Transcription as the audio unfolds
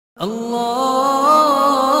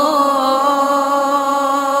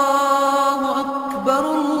الله أكبر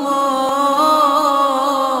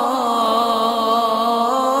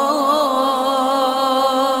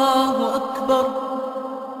الله أكبر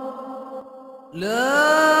لا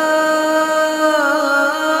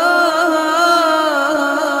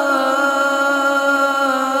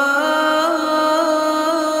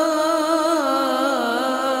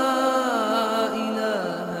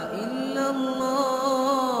إله إلا الله.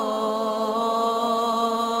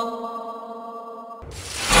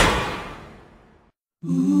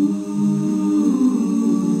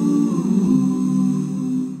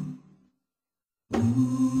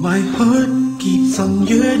 My heart keeps on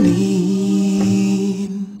yearning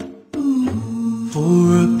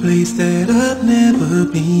for a place that I've never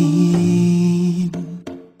been.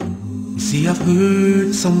 See, I've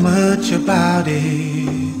heard so much about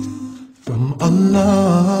it from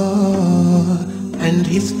Allah and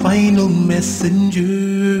His final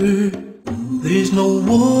messenger. There's no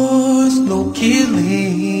wars, no killings,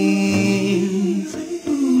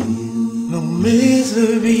 no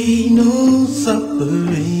misery, no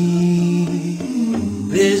suffering.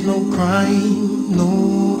 There's no crime,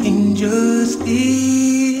 no injustice.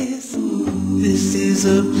 This is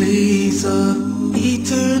a place of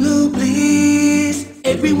eternal bliss.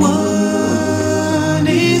 Everyone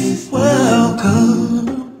is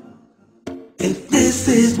welcome if this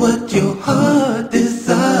is what your heart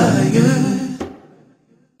desires.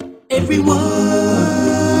 Everyone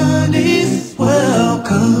is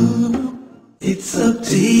welcome. It's up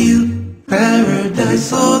to you,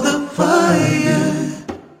 paradise or the fire.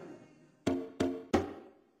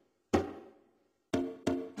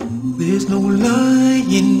 There's no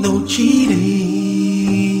lying, no cheating,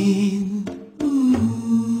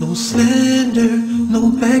 no slander,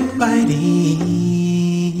 no backbiting.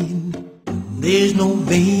 There's no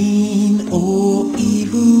vain or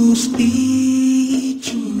evil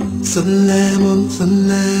speech. Salam on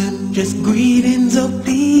salam, just greetings of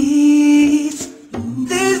peace.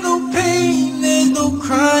 There's no pain, there's no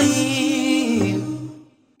crying,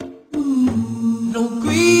 no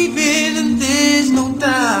grieving, and there's no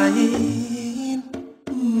dying.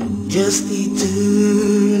 Just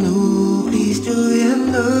eternal peace, joy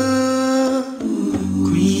and love,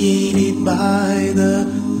 created by the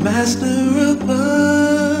Master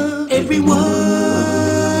above. Everyone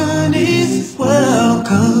is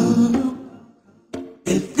welcome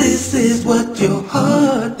if this is what your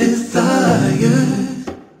heart desires.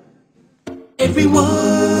 Everyone